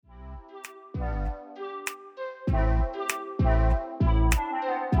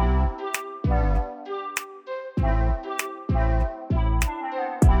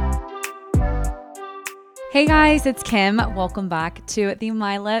Hey guys, it's Kim. Welcome back to the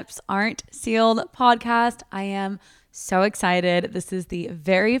My Lips Aren't Sealed podcast. I am so excited. This is the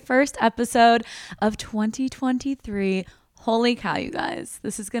very first episode of 2023. Holy cow, you guys.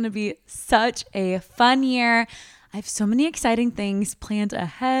 This is going to be such a fun year. I have so many exciting things planned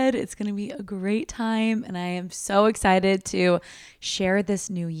ahead. It's going to be a great time, and I am so excited to share this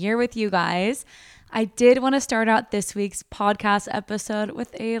new year with you guys. I did want to start out this week's podcast episode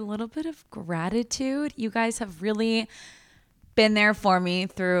with a little bit of gratitude. You guys have really been there for me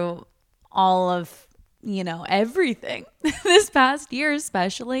through all of, everything this past year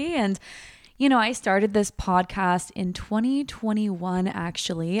especially. And, I started this podcast in 2021,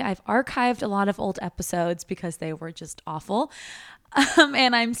 actually. I've archived a lot of old episodes because they were just awful.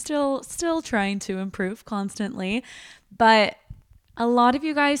 And I'm still trying to improve constantly. But a lot of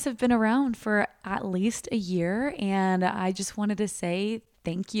you guys have been around for at least a year, and I just wanted to say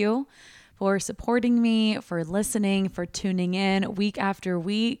thank you for supporting me, for listening, for tuning in week after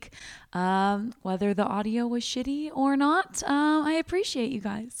week. Whether the audio was shitty or not, I appreciate you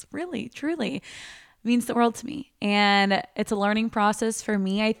guys. Really, truly. It means the world to me. And it's a learning process for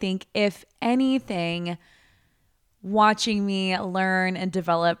me. I think if anything, watching me learn and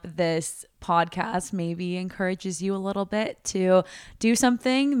develop this podcast maybe encourages you a little bit to do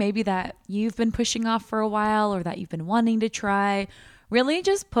something maybe that you've been pushing off for a while or that you've been wanting to try. Really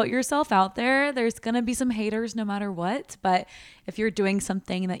just put yourself out there. There's going to be some haters no matter what, but if you're doing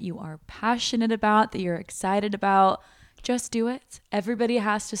something that you are passionate about, that you're excited about, just do it. Everybody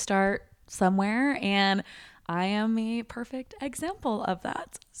has to start somewhere, and I am a perfect example of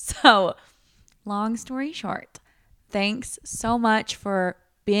that. So, long story short, thanks so much for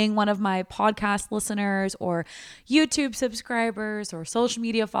being one of my podcast listeners or YouTube subscribers or social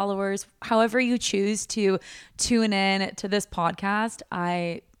media followers. However you choose to tune in to this podcast,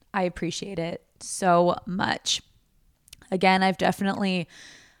 I appreciate it so much. Again, I've definitely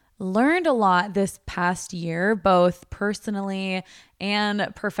learned a lot this past year, both personally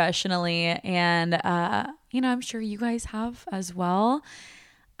and professionally. And, I'm sure you guys have as well.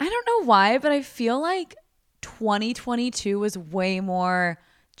 I don't know why, but I feel like 2022 was way more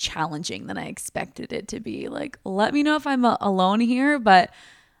challenging than I expected it to be. Like, let me know if I'm alone here, but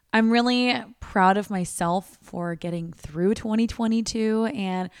I'm really proud of myself for getting through 2022.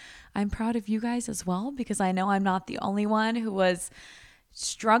 And I'm proud of you guys as well, because I know I'm not the only one who was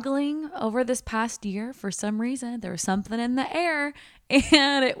struggling over this past year. For some reason, there was something in the air,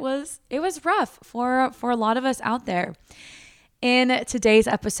 and it was rough for a lot of us out there. In today's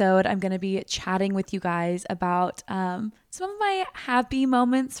episode, I'm going to be chatting with you guys about some of my happy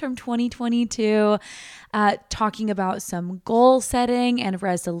moments from 2022, talking about some goal setting and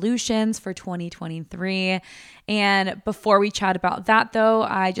resolutions for 2023. And before we chat about that, though,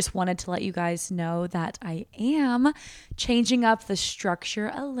 I just wanted to let you guys know that I am changing up the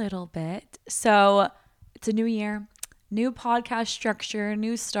structure a little bit. So it's a new year, new podcast structure,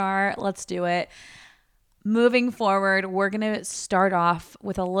 new start. Let's do it. Moving forward, we're going to start off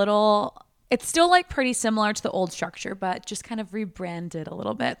with it's still like pretty similar to the old structure, but just kind of rebranded a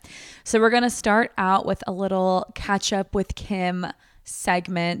little bit. So we're going to start out with a little catch up with Kim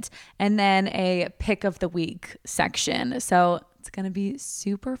segment and then a pick of the week section. So it's going to be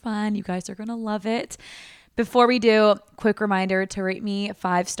super fun. You guys are going to love it. Before we do, quick reminder to rate me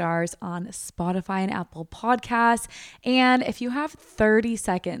 5 stars on Spotify and Apple Podcasts. And if you have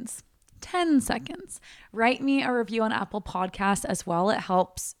 10 seconds, write me a review on Apple Podcasts as well. It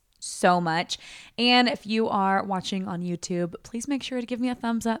helps so much. And if you are watching on YouTube, please make sure to give me a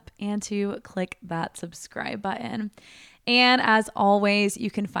thumbs up and to click that subscribe button. And as always,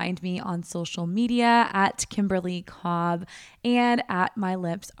 you can find me on social media at Kimberly Cobb and at My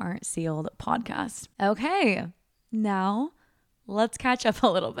Lips Aren't Sealed podcast. Okay, now let's catch up a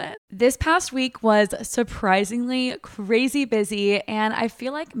little bit. This past week was surprisingly crazy busy, and I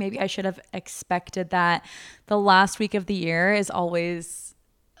feel like maybe I should have expected that. The last week of the year is always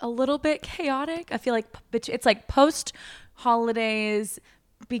a little bit chaotic. I feel like it's like post holidays,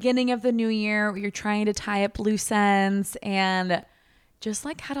 beginning of the new year, where you're trying to tie up loose ends, and just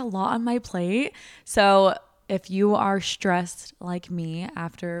like had a lot on my plate. So if you are stressed like me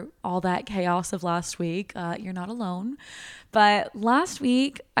after all that chaos of last week, you're not alone. But last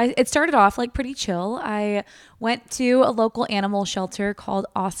week, it started off like pretty chill. I went to a local animal shelter called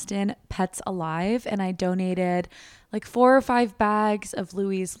Austin Pets Alive, and I donated like 4 or 5 bags of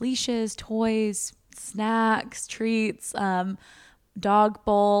Louie's leashes, toys, snacks, treats, dog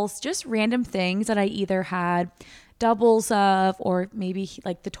bowls, just random things that I either had doubles of, or maybe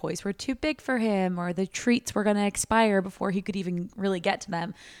like the toys were too big for him, or the treats were going to expire before he could even really get to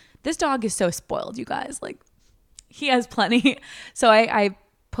them. This dog is so spoiled, you guys. Like, he has plenty. So I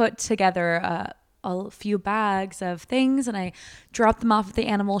put together a few bags of things and I dropped them off at the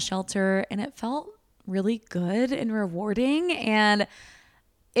animal shelter, and it felt really good and rewarding. And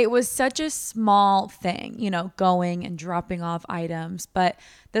it was such a small thing, you know, going and dropping off items, but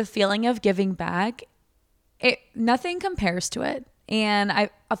the feeling of giving back, nothing compares to it. And I,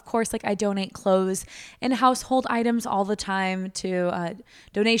 of course, like I donate clothes and household items all the time to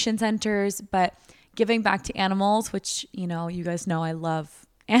donation centers, but giving back to animals, which, you know, you guys know I love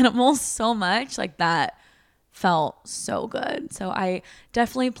animals so much, like that felt so good. So I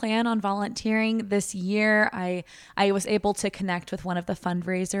definitely plan on volunteering this year. I was able to connect with one of the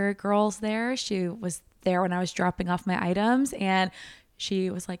fundraiser girls there. She was there when I was dropping off my items, and she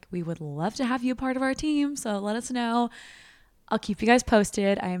was like, we would love to have you part of our team, so let us know. I'll keep you guys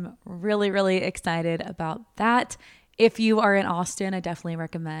posted. I'm really, really excited about that. If you are in Austin, I definitely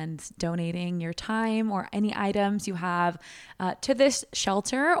recommend donating your time or any items you have to this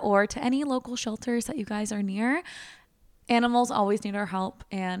shelter or to any local shelters that you guys are near. Animals always need our help,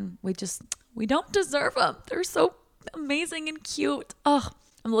 and we don't deserve them. They're so amazing and cute. Oh,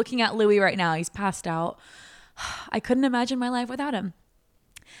 I'm looking at Louie right now. He's passed out. I couldn't imagine my life without him.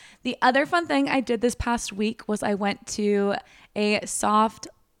 The other fun thing I did this past week was I went to a soft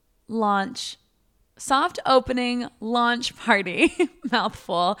opening launch party,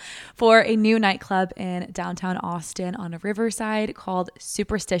 mouthful, for a new nightclub in downtown Austin on a riverside called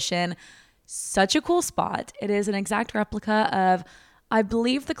Superstition. Such a cool spot. It is an exact replica of, I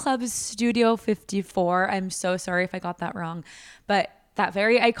believe the club is Studio 54. I'm so sorry if I got that wrong, but that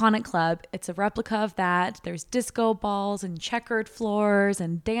very iconic club, it's a replica of that. There's disco balls and checkered floors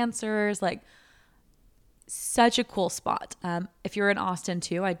and dancers, like such a cool spot. If you're in Austin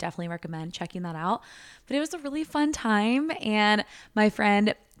too, I definitely recommend checking that out. But it was a really fun time, and my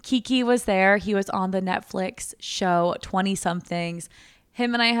friend Kiki was there. He was on the Netflix show 20 Somethings.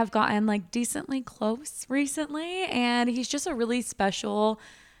 Him and I have gotten like decently close recently, and he's just a really special,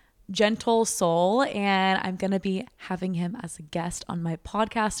 gentle soul, and I'm going to be having him as a guest on my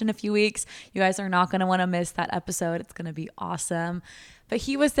podcast in a few weeks. You guys are not going to want to miss that episode. It's going to be awesome. But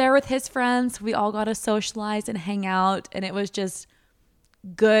he was there with his friends. We all got to socialize and hang out, and it was just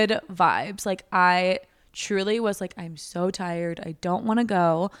good vibes. Like I truly was like, I'm so tired. I don't want to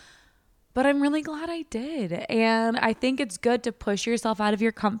go, but I'm really glad I did. And I think it's good to push yourself out of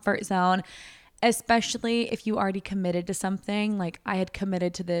your comfort zone, especially if you already committed to something. Like I had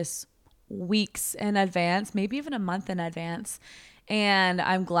committed to this weeks in advance, maybe even a month in advance. And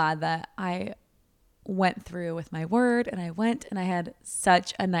I'm glad that I went through with my word, and I went and I had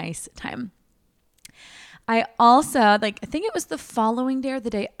such a nice time. I also, I think it was the following day or the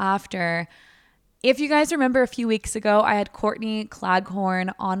day after. If you guys remember a few weeks ago, I had Courtney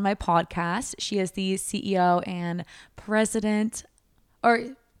Claghorn on my podcast. She is the CEO and president,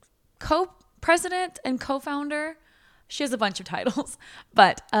 or co-president and co-founder. She has a bunch of titles,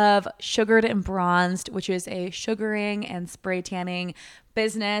 but of Sugared and Bronzed, which is a sugaring and spray tanning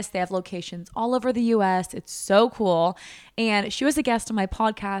business. They have locations all over the US. It's so cool. And she was a guest on my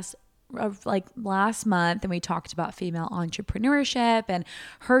podcast like last month, and we talked about female entrepreneurship and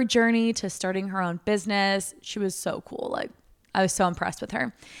her journey to starting her own business. She was so cool. Like I was so impressed with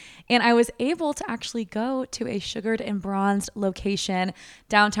her. And I was able to actually go to a Sugared and Bronzed location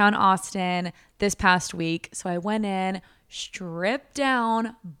downtown Austin this past week. So I went in, stripped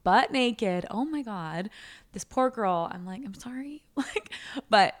down, butt naked. Oh my God, this poor girl. I'm like, I'm sorry.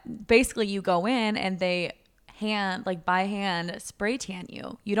 But basically you go in and they by hand spray tan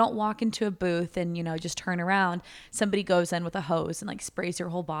you. You don't walk into a booth and, just turn around. Somebody goes in with a hose and sprays your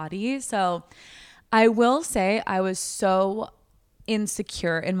whole body. So I will say I was so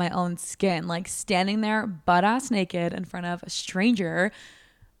insecure in my own skin, standing there butt ass naked in front of a stranger.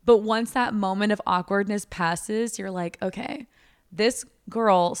 But once that moment of awkwardness passes, you're like, okay, this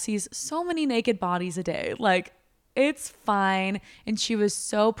girl sees so many naked bodies a day. It's fine. And she was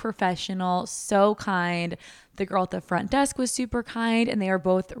so professional, so kind. The girl at the front desk was super kind, and they were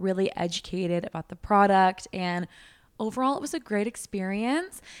both really educated about the product. And overall, it was a great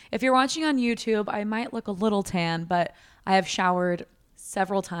experience. If you're watching on YouTube, I might look a little tan, but I have showered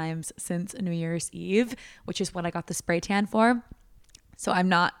several times since New Year's Eve, which is what I got the spray tan for. So I'm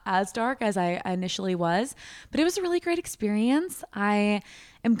not as dark as I initially was, but it was a really great experience. I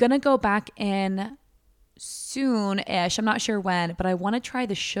am going to go back in soon-ish. I'm not sure when, but I want to try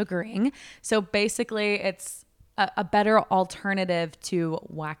the sugaring. So basically it's a better alternative to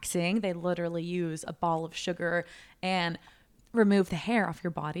waxing. They literally use a ball of sugar and remove the hair off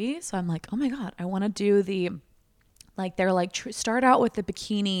your body. So I'm like, oh my God, I want to do the, start out with the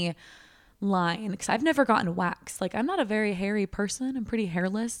bikini line because I've never gotten wax. Like, I'm not a very hairy person. I'm pretty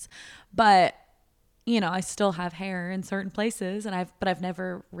hairless, but I still have hair in certain places, and I've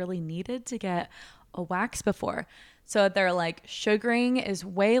never really needed to get a wax before. So they're like, sugaring is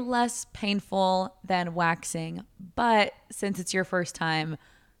way less painful than waxing, but since it's your first time,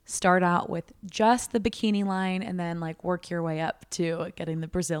 start out with just the bikini line and then like work your way up to getting the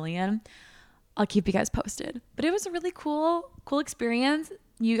Brazilian. I'll keep you guys posted. But it was a really cool experience.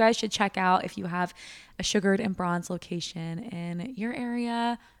 You guys should check out if you have a sugared and bronze location in your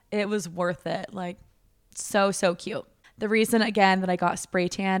area. It was worth it. Like, so cute. The reason, again, that I got spray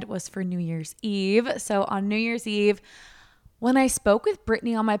tanned was for New Year's Eve. So on New Year's Eve, when I spoke with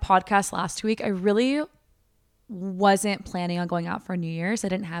Brittany on my podcast last week, I really wasn't planning on going out for New Year's. I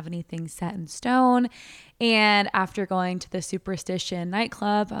didn't have anything set in stone. And after going to the Superstition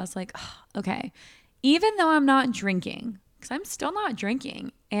nightclub, I was like, oh, okay, even though I'm not drinking, because I'm still not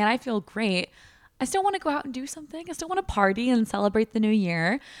drinking and I feel great, I still want to go out and do something. I still want to party and celebrate the new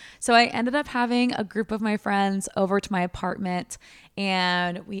year. So I ended up having a group of my friends over to my apartment,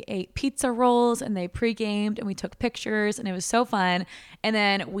 and we ate pizza rolls and they pre-gamed and we took pictures, and it was so fun. And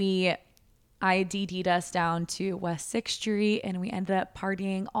then I DD'd us down to West 6th Street, and we ended up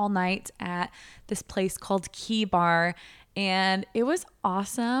partying all night at this place called Key Bar, and it was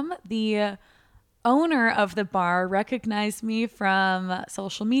awesome. The owner of the bar recognized me from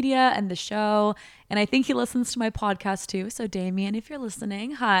social media and the show, and I think he listens to my podcast too. So Damien, if you're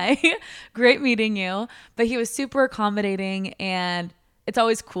listening, hi. Great meeting you. But he was super accommodating, and it's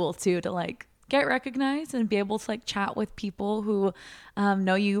always cool too to like get recognized and be able to like chat with people who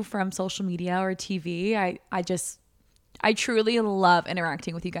know you from social media or TV. I truly love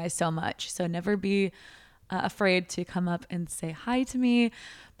interacting with you guys so much. So never be afraid to come up and say hi to me.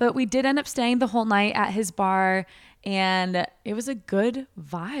 But we did end up staying the whole night at his bar, and it was a good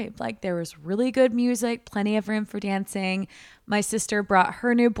vibe. Like, there was really good music, plenty of room for dancing. My sister brought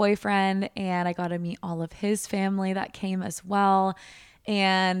her new boyfriend, and I got to meet all of his family that came as well.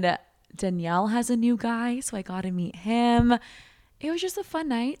 And Danielle has a new guy, so I got to meet him. It was just a fun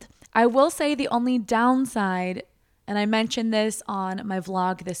night. I will say the only downside, and I mentioned this on my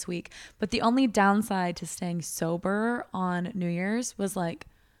vlog this week, but the only downside to staying sober on New Year's was like,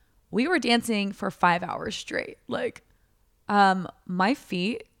 we were dancing for 5 hours straight. Like, my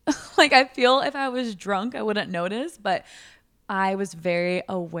feet, like, I feel if I was drunk, I wouldn't notice, but I was very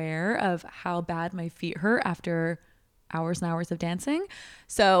aware of how bad my feet hurt after hours and hours of dancing.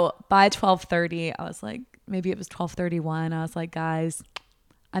 So by 12:30, I was like, maybe it was 12:31. I was like, guys,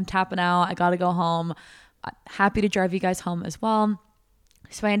 I'm tapping out. I got to go home. I'm happy to drive you guys home as well.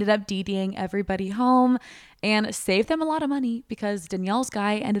 So I ended up DDing everybody home and saved them a lot of money because Danielle's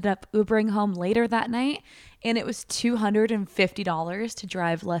guy ended up Ubering home later that night, and it was $250 to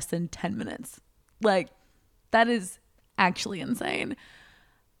drive less than 10 minutes. Like, that is actually insane.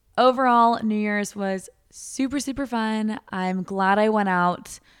 Overall, New Year's was super, super fun. I'm glad I went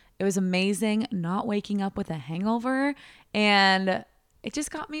out. It was amazing not waking up with a hangover, and it just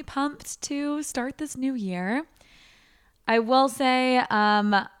got me pumped to start this new year. I will say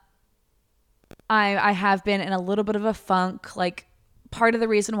I have been in a little bit of a funk. Like, part of the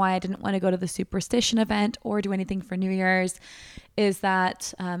reason why I didn't want to go to the Superstition event or do anything for New Year's is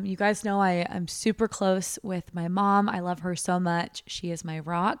that you guys know I'm super close with my mom. I love her so much. She is my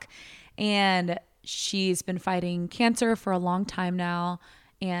rock, and she's been fighting cancer for a long time now,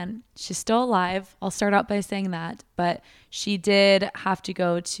 and she's still alive. I'll start out by saying that, but she did have to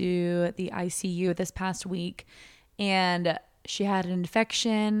go to the ICU this past week, and she had an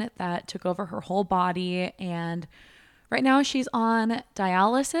infection that took over her whole body, and right now she's on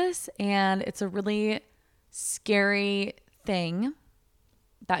dialysis, and it's a really scary thing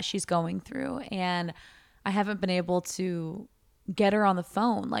that she's going through, and I haven't been able to get her on the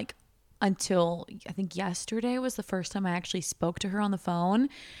phone like until I think yesterday was the first time I actually spoke to her on the phone.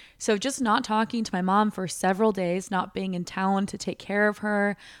 So just not talking to my mom for several days, not being in town to take care of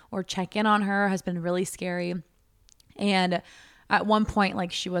her or check in on her has been really scary. And at one point,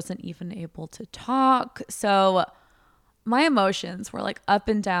 like, she wasn't even able to talk. So my emotions were like up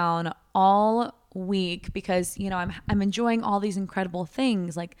and down all week because, you know, I'm enjoying all these incredible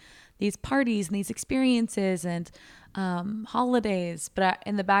things, like these parties and these experiences and holidays. But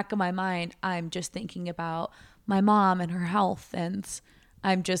in the back of my mind, I'm just thinking about my mom and her health, and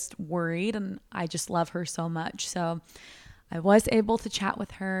I'm just worried, and I just love her so much. So I was able to chat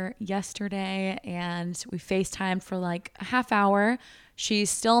with her yesterday, and we FaceTimed for like a half hour. She's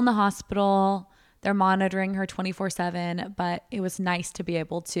still in the hospital. They're monitoring her 24/7, but it was nice to be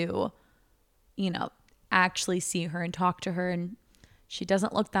able to, you know, actually see her and talk to her. And she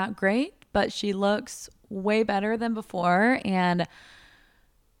doesn't look that great, but she looks way better than before. And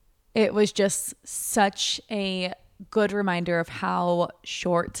it was just such a good reminder of how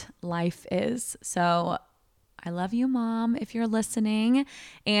short life is. So I love you, Mom, if you're listening.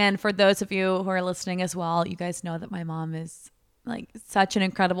 And for those of you who are listening as well, you guys know that my mom is like such an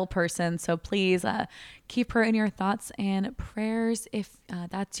incredible person. So please keep her in your thoughts and prayers if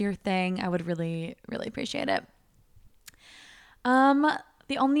that's your thing. I would really, really appreciate it.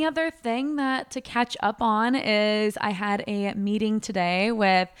 The only other thing that to catch up on is I had a meeting today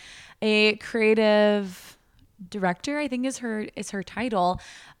with a creative director, I think is her title.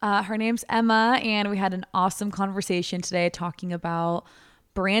 Her name's Emma, and we had an awesome conversation today talking about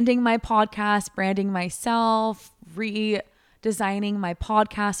branding my podcast, branding myself, redesigning my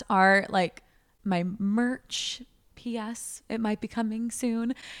podcast art, like my merch. PS, it might be coming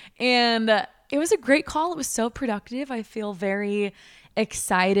soon. And it was a great call. It was so productive. I feel very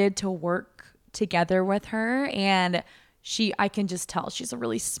excited to work together with her, and I can just tell she's a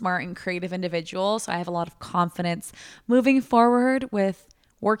really smart and creative individual. So I have a lot of confidence moving forward with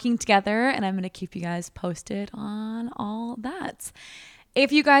working together, and I'm going to keep you guys posted on all that.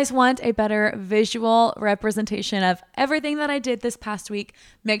 If you guys want a better visual representation of everything that I did this past week,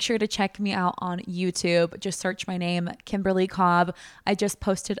 make sure to check me out on YouTube. Just search my name, Kimberly Cobb. I just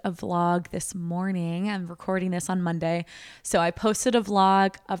posted a vlog this morning. I'm recording this on Monday. So I posted a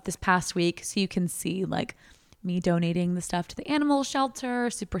vlog of this past week so you can see like me donating the stuff to the animal shelter,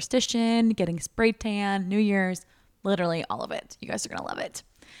 Superstition, getting spray tan, New Year's, literally all of it. You guys are going to love it.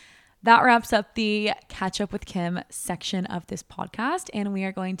 That wraps up the Catch Up with Kim section of this podcast, and we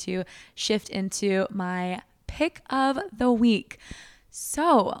are going to shift into my pick of the week.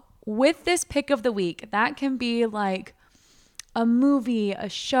 So with this pick of the week, that can be like a movie, a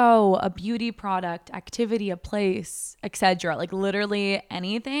show, a beauty product, activity, a place, etc. Like literally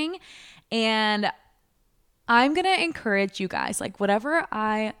anything. And I'm going to encourage you guys, like whatever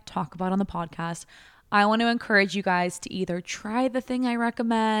I talk about on the podcast, I want to encourage you guys to either try the thing I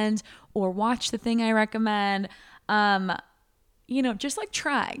recommend or watch the thing I recommend. Just like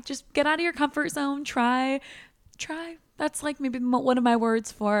try. Just get out of your comfort zone. Try. That's like maybe one of my words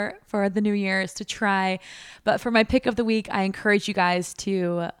for the new year is to try. But for my pick of the week, I encourage you guys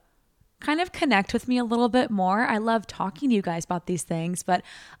to kind of connect with me a little bit more. I love talking to you guys about these things, but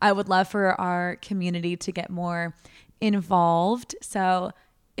I would love for our community to get more involved. So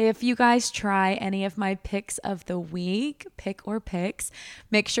if you guys try any of my picks of the week, picks,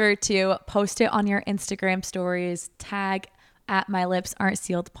 make sure to post it on your Instagram stories, tag at My Lips Aren't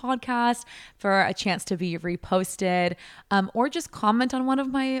Sealed podcast for a chance to be reposted, or just comment on one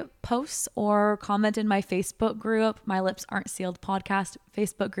of my posts or comment in my Facebook group, My Lips Aren't Sealed podcast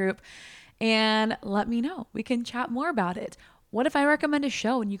Facebook group, and let me know. We can chat more about it. What if I recommend a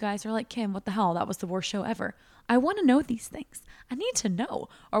show and you guys are like, Kim, what the hell? That was the worst show ever. I want to know these things. I need to know.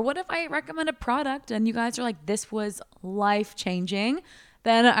 Or what if I recommend a product and you guys are like, this was life-changing?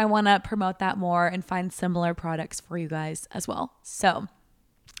 Then I want to promote that more and find similar products for you guys as well. So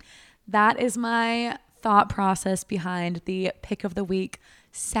that is my thought process behind the pick of the week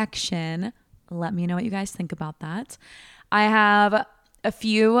section. Let me know what you guys think about that. I have a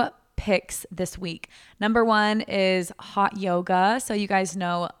few picks this week. Number one is hot yoga. So you guys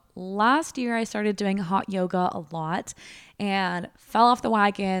know last year I started doing hot yoga a lot and fell off the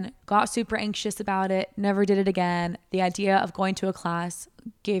wagon, got super anxious about it, never did it again. The idea of going to a class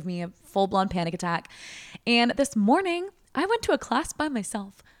gave me a full-blown panic attack. And this morning I went to a class by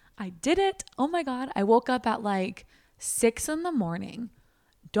myself. I did it. Oh my God. I woke up at like 6 a.m.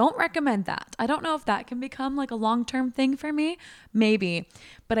 Don't recommend that. I don't know if that can become like a long-term thing for me. Maybe.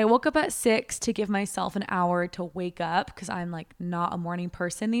 But I woke up at 6 to give myself an hour to wake up because I'm like not a morning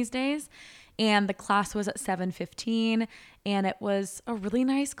person these days. And the class was at 7:15 and it was a really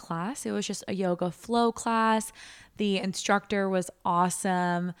nice class. It was just a yoga flow class. The instructor was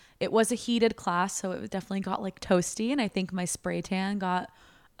awesome. It was a heated class, so it definitely got like toasty. And I think my spray tan got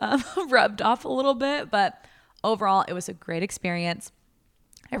rubbed off a little bit. But overall, it was a great experience.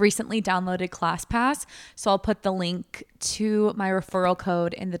 I recently downloaded ClassPass, so I'll put the link to my referral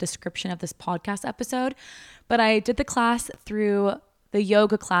code in the description of this podcast episode. But I did the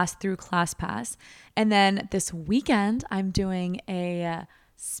yoga class through ClassPass. And then this weekend, I'm doing a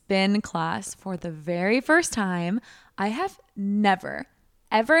spin class for the very first time. I have never,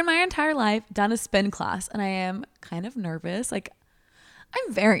 ever in my entire life done a spin class, and I am kind of nervous.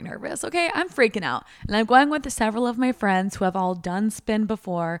 I'm very nervous, okay? I'm freaking out. And I'm going with several of my friends who have all done spin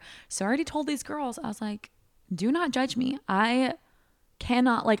before. So I already told these girls, I was like, do not judge me. I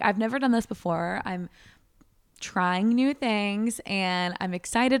cannot, I've never done this before. I'm trying new things and I'm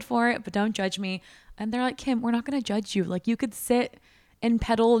excited for it, but don't judge me. And they're like, Kim, we're not going to judge you. Like, you could sit and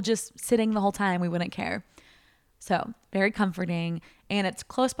pedal just sitting the whole time. We wouldn't care. So very comforting, and it's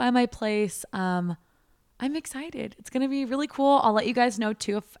close by my place. I'm excited. It's going to be really cool. I'll let you guys know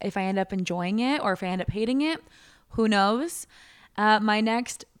too if I end up enjoying it or if I end up hating it. Who knows? My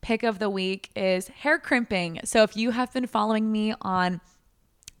next pick of the week is hair crimping. So if you have been following me on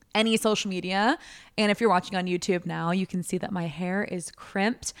any social media, and if you're watching on YouTube now, you can see that my hair is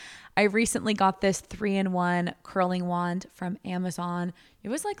crimped. I recently got this 3-in-1 curling wand from Amazon. It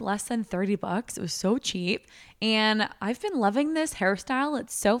was like less than $30. It was so cheap. And I've been loving this hairstyle.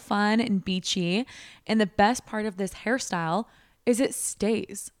 It's so fun and beachy. And the best part of this hairstyle is it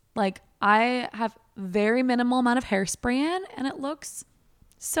stays. Like, I have very minimal amount of hairspray in and it looks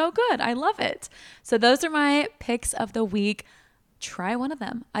so good. I love it. So those are my picks of the week. Try one of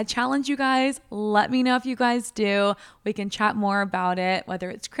them. I challenge you guys. Let me know if you guys do. We can chat more about it, whether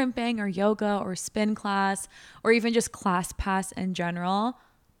it's crimping or yoga or spin class or even just ClassPass in general.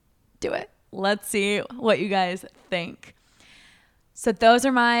 Do it. Let's see what you guys think. So those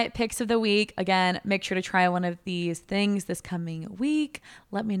are my picks of the week. Again, make sure to try one of these things this coming week.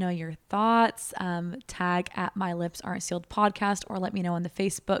 Let me know your thoughts. Tag at My Lips Aren't Sealed podcast or let me know in the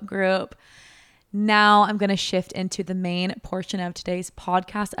Facebook group. Now I'm going to shift into the main portion of today's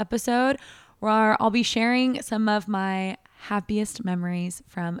podcast episode where I'll be sharing some of my happiest memories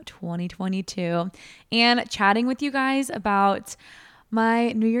from 2022 and chatting with you guys about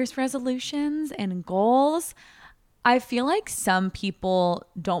my New Year's resolutions and goals. I feel like some people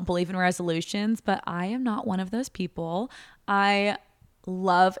don't believe in resolutions, but I am not one of those people. I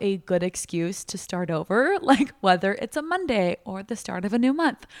love a good excuse to start over, like whether it's a Monday or the start of a new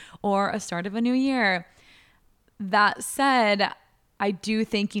month or a start of a new year. That said, I do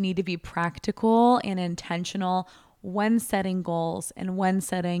think you need to be practical and intentional when setting goals and when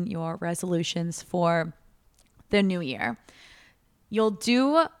setting your resolutions for the new year. You'll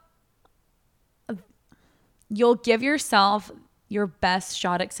give yourself your best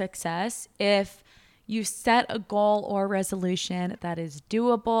shot at success if you set a goal or resolution that is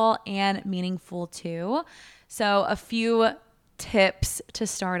doable and meaningful too. So a few tips to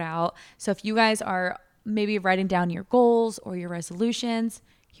start out. So if you guys are maybe writing down your goals or your resolutions,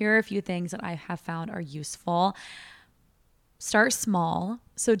 here are a few things that I have found are useful. Start small.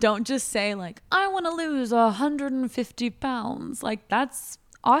 So don't just say like, I want to lose 150 pounds. Like, that's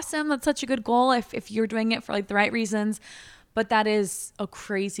awesome. That's such a good goal if you're doing it for like the right reasons. But that is a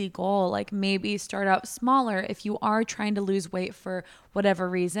crazy goal. Like, maybe start out smaller. If you are trying to lose weight for whatever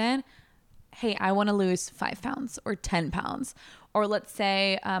reason, hey, I want to lose 5 pounds or 10 pounds. Or let's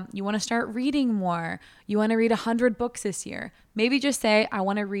say you want to start reading more. You want to read 100 books this year. Maybe just say, I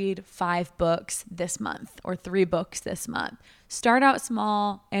want to read 5 books this month or 3 books this month. Start out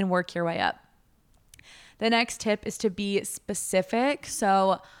small and work your way up. The next tip is to be specific.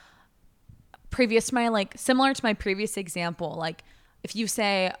 So similar to my previous example, like if you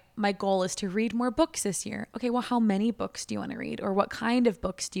say my goal is to read more books this year, okay, well, how many books do you want to read? Or what kind of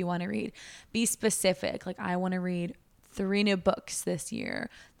books do you want to read? Be specific. Like, I want to read 3 new books this year,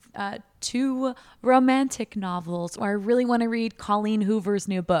 2 romantic novels, or I really want to read Colleen Hoover's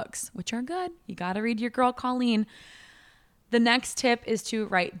new books, which are good. You got to read your girl Colleen. The next tip is to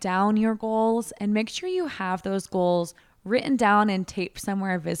write down your goals and make sure you have those goals written down and taped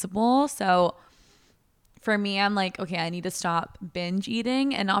somewhere visible. So for me, I'm like, okay, I need to stop binge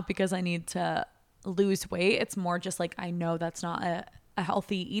eating, and not because I need to lose weight. It's more just like, I know that's not a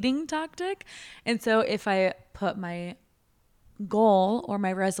healthy eating tactic. And so if I put my goal or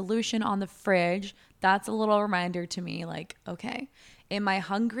my resolution on the fridge, that's a little reminder to me, like, okay, am I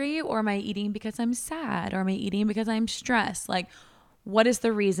hungry, or am I eating because I'm sad, or am I eating because I'm stressed? Like, what is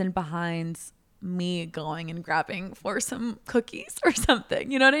the reason behind me going and grabbing for some cookies or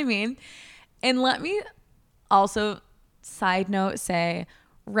something? You know what I mean? And let me also, side note, say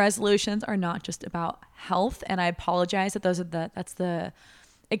resolutions are not just about health. And I apologize that that's the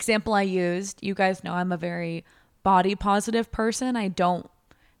example I used. You guys know I'm a very body positive person. I don't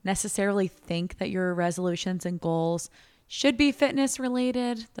necessarily think that your resolutions and goals should be fitness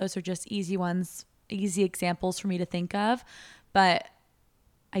related. Those are just easy examples for me to think of. But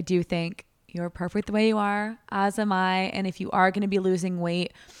I do think you're perfect the way you are, as am I. And if you are going to be losing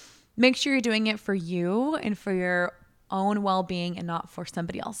weight, make sure you're doing it for you and for your own well-being and not for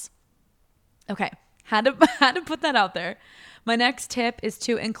somebody else. Okay, had to put that out there. My next tip is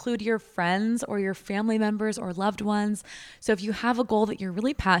to include your friends or your family members or loved ones. So if you have a goal that you're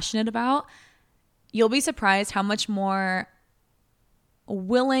really passionate about, you'll be surprised how much more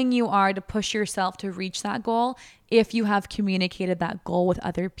willing you are to push yourself to reach that goal if you have communicated that goal with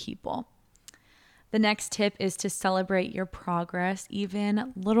other people. The next tip is to celebrate your progress,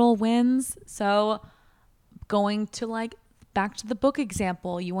 even little wins. So going to like back to the book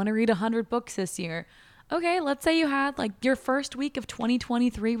example, you want to read 100 books this year. Okay, let's say you had like your first week of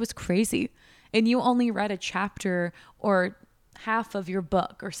 2023 was crazy and you only read a chapter or half of your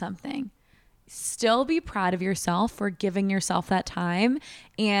book or something. Still be proud of yourself for giving yourself that time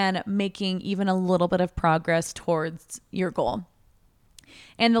and making even a little bit of progress towards your goal.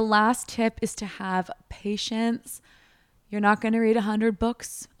 And the last tip is to have patience. You're not going to read 100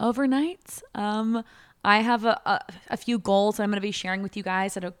 books overnight. I have a few goals I'm going to be sharing with you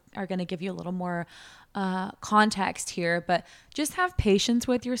guys that are going to give you a little more context here, but just have patience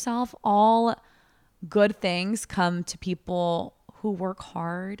with yourself. All good things come to people who work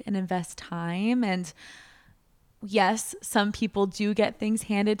hard and invest time. And yes, some people do get things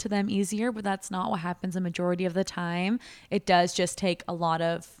handed to them easier, but that's not what happens a majority of the time. It does just take a lot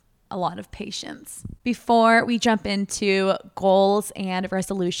of patience. Before we jump into goals and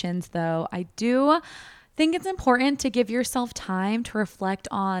resolutions, though, I do think it's important to give yourself time to reflect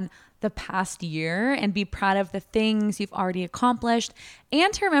on the past year and be proud of the things you've already accomplished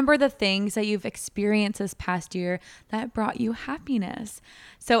and to remember the things that you've experienced this past year that brought you happiness.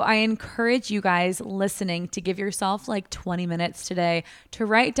 So I encourage you guys listening to give yourself like 20 minutes today to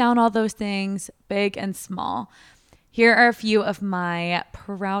write down all those things, big and small. Here are a few of my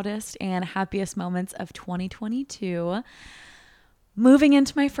proudest and happiest moments of 2022. Moving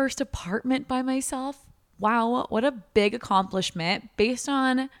into my first apartment by myself. Wow, what a big accomplishment based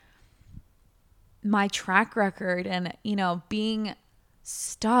on my track record and, being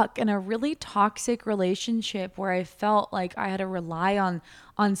stuck in a really toxic relationship where I felt like I had to rely on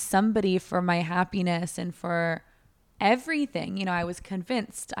somebody for my happiness and for everything. I was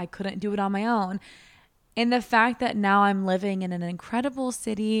convinced I couldn't do it on my own. And the fact that now I'm living in an incredible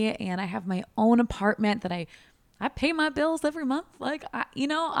city and I have my own apartment that I pay my bills every month. Like,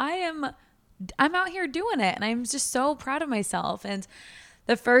 I'm out here doing it and I'm just so proud of myself. And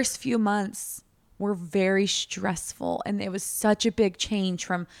the first few months were very stressful and it was such a big change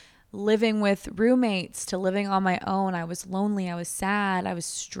from living with roommates to living on my own. I was lonely, I was sad, I was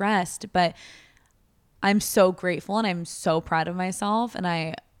stressed, but I'm so grateful and I'm so proud of myself and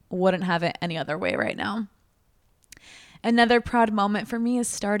I wouldn't have it any other way right now. Another proud moment for me is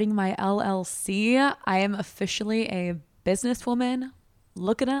starting my LLC. I am officially a businesswoman.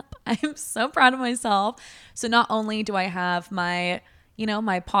 Look it up. I'm so proud of myself. So not only do I have my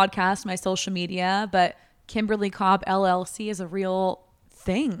podcast, my social media, but Kimberly Cobb LLC is a real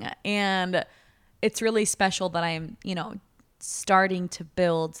thing. And it's really special that I'm, starting to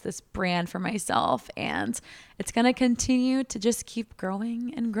build this brand for myself. And it's going to continue to just keep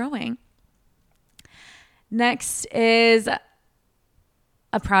growing and growing. Next is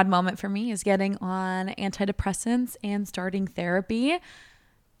a proud moment for me is getting on antidepressants and starting therapy.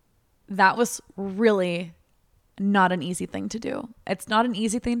 That was really not an easy thing to do. It's not an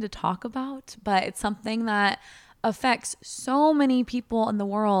easy thing to talk about, but it's something that affects so many people in the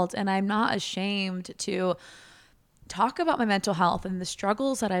world. And I'm not ashamed to talk about my mental health and the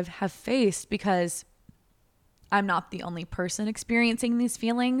struggles that I have faced because I'm not the only person experiencing these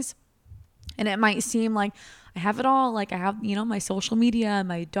feelings. And it might seem like I have it all. Like I have, my social media,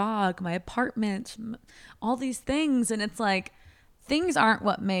 my dog, my apartment, all these things. And it's like, things aren't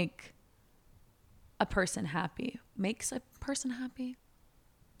what make a person happy. Makes a person happy.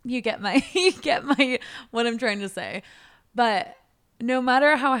 You get my what I'm trying to say. But no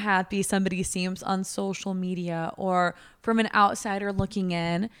matter how happy somebody seems on social media or from an outsider looking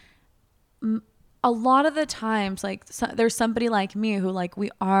in, a lot of the times, there's somebody like me who we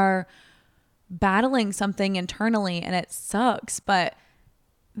are battling something internally and it sucks. But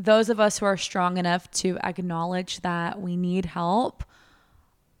those of us who are strong enough to acknowledge that we need help,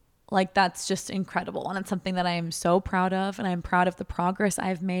 that's just incredible. And it's something that I am so proud of. And I'm proud of the progress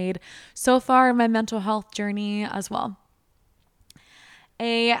I've made so far in my mental health journey as well.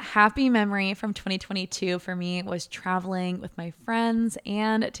 A happy memory from 2022 for me was traveling with my friends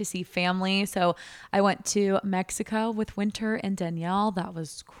and to see family. So I went to Mexico with Winter and Danielle. That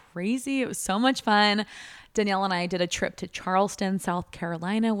was crazy. It was so much fun. Danielle and I did a trip to Charleston, South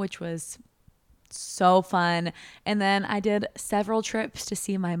Carolina, which was so fun. And then I did several trips to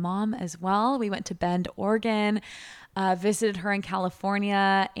see my mom as well. We went to Bend, Oregon, visited her in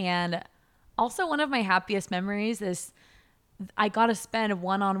California. And also one of my happiest memories is I got to spend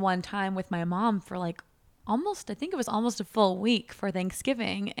one-on-one time with my mom for almost a full week for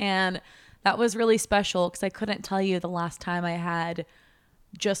Thanksgiving. And that was really special because I couldn't tell you the last time I had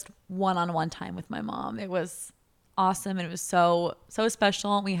just one-on-one time with my mom. It was awesome and it was so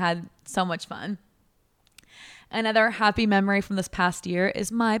special. We had so much fun. Another happy memory from this past year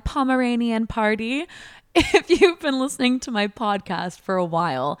is my Pomeranian party. If you've been listening to my podcast for a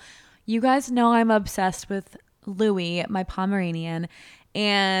while, you guys know I'm obsessed with Louie, my Pomeranian,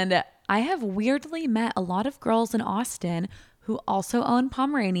 and I have weirdly met a lot of girls in Austin who also own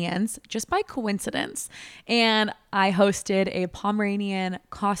Pomeranians just by coincidence. And I hosted a Pomeranian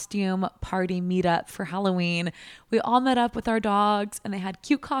costume party meetup for Halloween. We all met up with our dogs and they had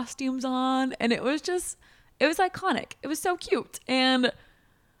cute costumes on, and it was iconic. It was so cute. And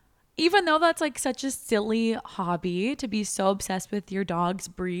even though that's like such a silly hobby to be so obsessed with your dog's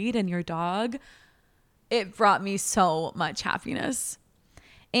breed and your dog, it brought me so much happiness.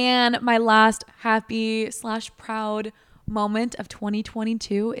 And my last happy/proud moment of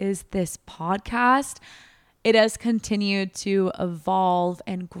 2022 is this podcast. It has continued to evolve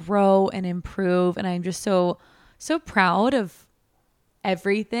and grow and improve. And I'm just so proud of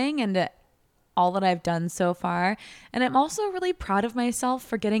everything and all that I've done so far. And I'm also really proud of myself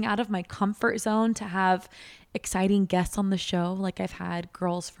for getting out of my comfort zone to have exciting guests on the show. Like I've had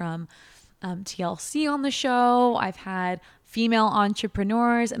girls from TLC on the show. I've had female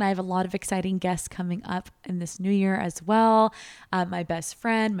entrepreneurs, and I have a lot of exciting guests coming up in this new year as well. My best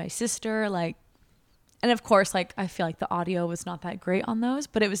friend, my sister, and of course, I feel like the audio was not that great on those,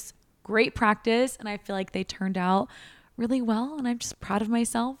 but it was great practice, and I feel like they turned out really well, and I'm just proud of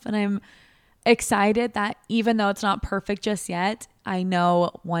myself, and I'm excited that even though it's not perfect just yet, I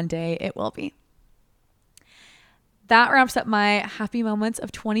know one day it will be. That wraps up my happy moments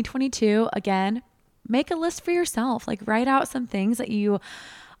of 2022. Again, make a list for yourself. Write out some things that you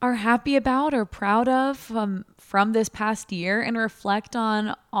are happy about or proud of from this past year, and reflect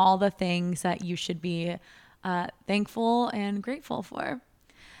on all the things that you should be thankful and grateful for.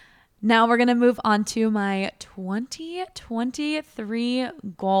 Now we're going to move on to my 2023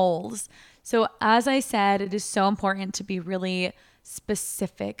 goals. So as I said, it is so important to be really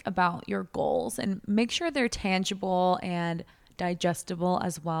specific about your goals and make sure they're tangible and digestible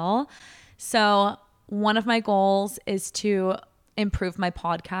as well. So one of my goals is to improve my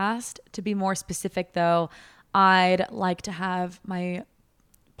podcast. To be more specific though, I'd like to have my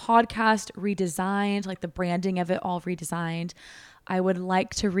podcast redesigned, like the branding of it all redesigned. I would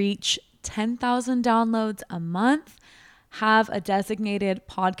like to reach 10,000 downloads a month, have a designated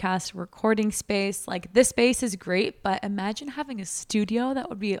podcast recording space. This space is great, but imagine having a studio. That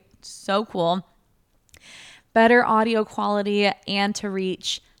would be so cool. Better audio quality, and to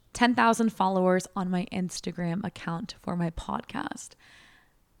reach 10,000 followers on my Instagram account for my podcast.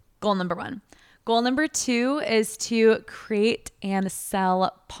 Goal number 1. Goal number 2 is to create and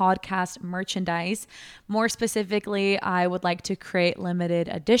sell podcast merchandise. More specifically, I would like to create limited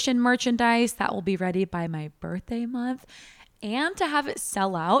edition merchandise that will be ready by my birthday month, and to have it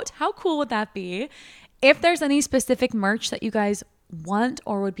sell out. How cool would that be? If there's any specific merch that you guys want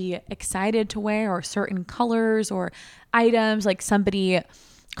or would be excited to wear, or certain colors or items, somebody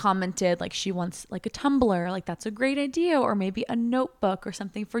commented she wants a tumbler, that's a great idea, or maybe a notebook or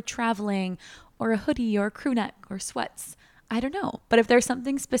something for traveling, or a hoodie or a crew neck or sweats. I don't know. But if there's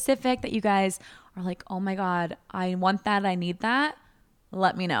something specific that you guys are oh my God, I want that, I need that,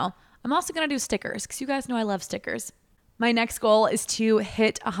 let me know. I'm also going to do stickers because you guys know I love stickers. My next goal is to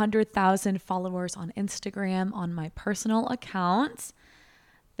hit 100,000 followers on Instagram on my personal account.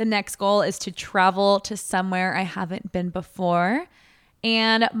 The next goal is to travel to somewhere I haven't been before.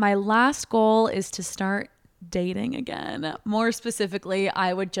 And my last goal is to start dating again. More specifically,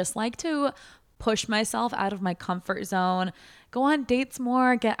 I would just like to push myself out of my comfort zone, go on dates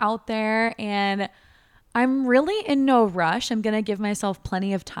more, get out there. And I'm really in no rush. I'm going to give myself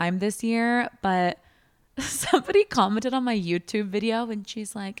plenty of time this year. But somebody commented on my YouTube video and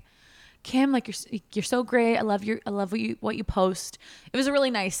she's like, Kim, you're so great. I love what you post. It was a really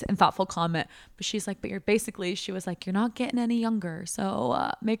nice and thoughtful comment. But she's like, she was like, you're not getting any younger.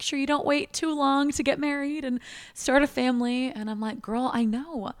 So make sure you don't wait too long to get married and start a family. And I'm like, girl, I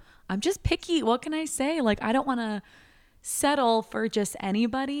know. I'm just picky. What can I say? I don't want to settle for just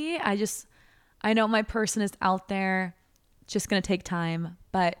anybody. I know my person is out there. It's just going to take time.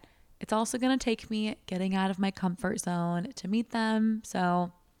 But it's also going to take me getting out of my comfort zone to meet them.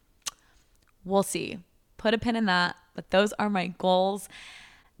 So we'll see. Put a pin in that. But those are my goals.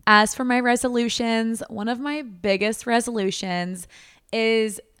 As for my resolutions, one of my biggest resolutions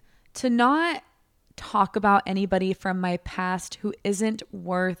is to not talk about anybody from my past who isn't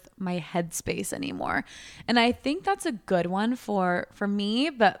worth my headspace anymore. And I think that's a good one for me,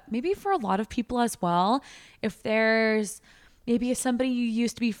 but maybe for a lot of people as well. If there's maybe it's somebody you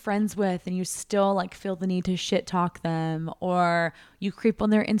used to be friends with and you still like feel the need to shit talk them, or you creep on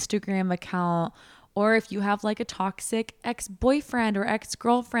their Instagram account, or if you have like a toxic ex-boyfriend or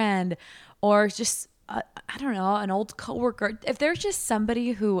ex-girlfriend, or just I don't know, an old coworker. If there's just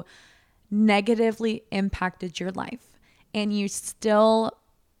somebody who negatively impacted your life and you still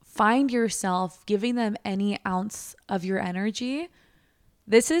find yourself giving them any ounce of your energy,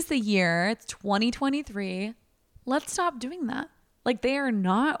 this is the year. It's 2023. Let's stop doing that. Like, they are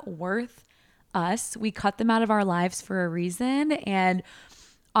not worth us. We cut them out of our lives for a reason. And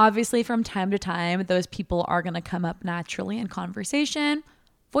obviously, from time to time, those people are going to come up naturally in conversation.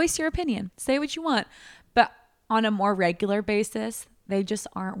 Voice your opinion, say what you want. But on a more regular basis, they just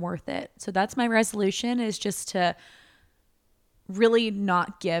aren't worth it. So that's my resolution, is just to really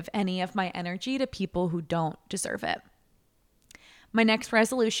not give any of my energy to people who don't deserve it. My next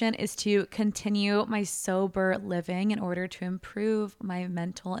resolution is to continue my sober living in order to improve my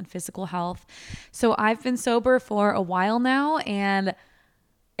mental and physical health. So I've been sober for a while now, and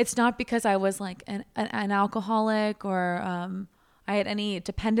it's not because I was like an alcoholic or I had any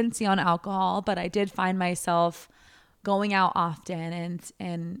dependency on alcohol, but I did find myself going out often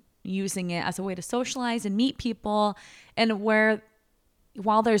and using it as a way to socialize and meet people. And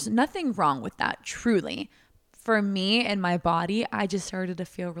while there's nothing wrong with that, truly, for me and my body, I just started to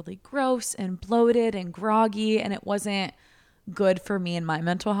feel really gross and bloated and groggy, and it wasn't good for me and my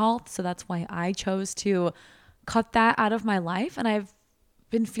mental health. So that's why I chose to cut that out of my life. And I've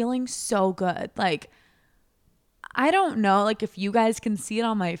been feeling so good. Like, I don't know like if you guys can see it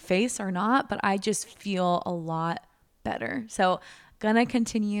on my face or not, but I just feel a lot better. So gonna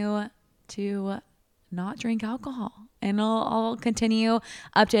continue to not drink alcohol, and I'll continue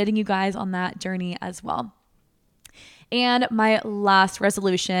updating you guys on that journey as well. And my last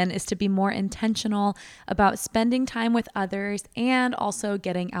resolution is to be more intentional about spending time with others and also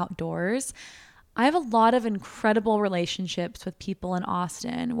getting outdoors. I have a lot of incredible relationships with people in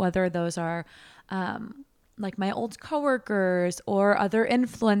Austin, whether those are like my old coworkers or other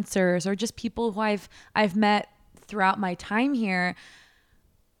influencers or just people who I've met throughout my time here.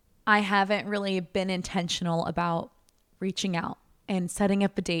 I haven't really been intentional about reaching out and setting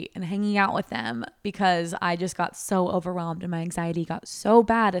up a date and hanging out with them because I just got so overwhelmed and my anxiety got so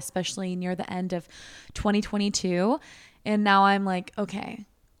bad, especially near the end of 2022. And now I'm like, okay,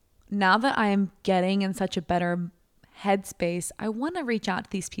 now that I'm getting in such a better headspace, I want to reach out to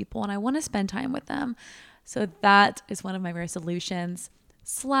these people and I want to spend time with them. So that is one of my resolutions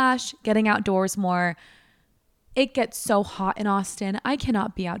 / getting outdoors more. It gets so hot in Austin. I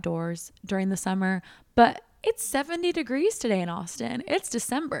cannot be outdoors during the summer, but it's 70 degrees today in Austin. It's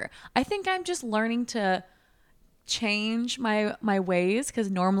December. I think I'm just learning to change my ways,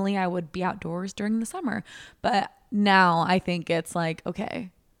 because normally I would be outdoors during the summer. But now I think it's like, okay,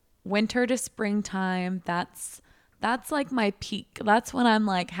 winter to springtime, that's like my peak. That's when I'm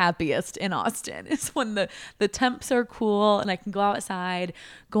like happiest in Austin. It's when the temps are cool and I can go outside,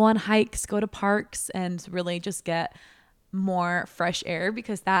 go on hikes, go to parks, and really just get more fresh air,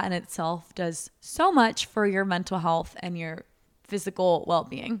 because that in itself does so much for your mental health and your physical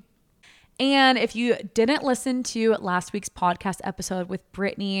well-being. And if you didn't listen to last week's podcast episode with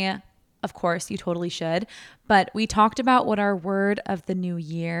Brittany, of course, you totally should. But we talked about what our word of the new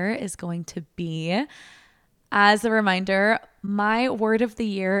year is going to be. As a reminder, my word of the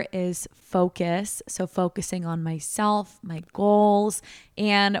year is focus. So focusing on myself, my goals,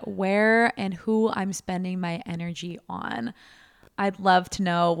 and where and who I'm spending my energy on. I'd love to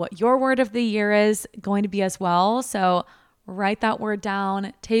know what your word of the year is going to be as well. So write that word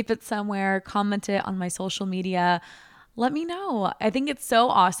down, tape it somewhere, comment it on my social media. Let me know. I think it's so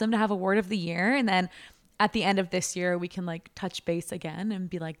awesome to have a word of the year. And then at the end of this year, we can like touch base again and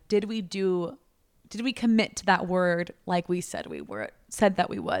be like, did we commit to that word like we said that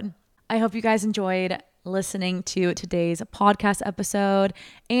we would? I hope you guys enjoyed listening to today's podcast episode,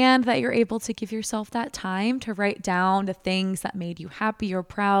 and that you're able to give yourself that time to write down the things that made you happy or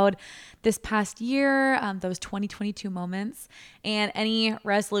proud this past year, those 2022 moments, and any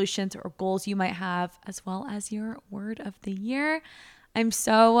resolutions or goals you might have, as well as your word of the year. I'm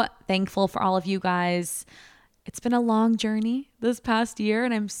so thankful for all of you guys. It's been a long journey this past year,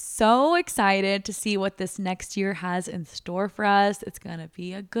 and I'm so excited to see what this next year has in store for us. It's going to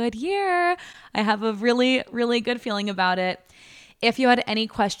be a good year. I have a really, really good feeling about it. If you had any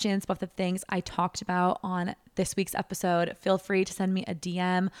questions about the things I talked about on this week's episode, feel free to send me a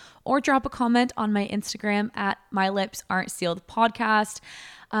DM or drop a comment on my Instagram at My Lips Aren't Sealed Podcast,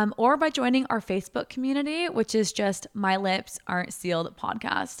 or by joining our Facebook community, which is just My Lips Aren't Sealed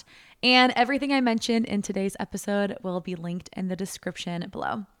Podcast. And everything I mentioned in today's episode will be linked in the description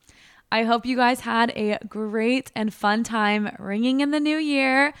below. I hope you guys had a great and fun time ringing in the new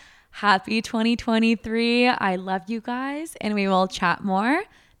year. Happy 2023. I love you guys, and we will chat more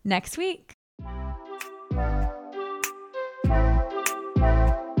next week.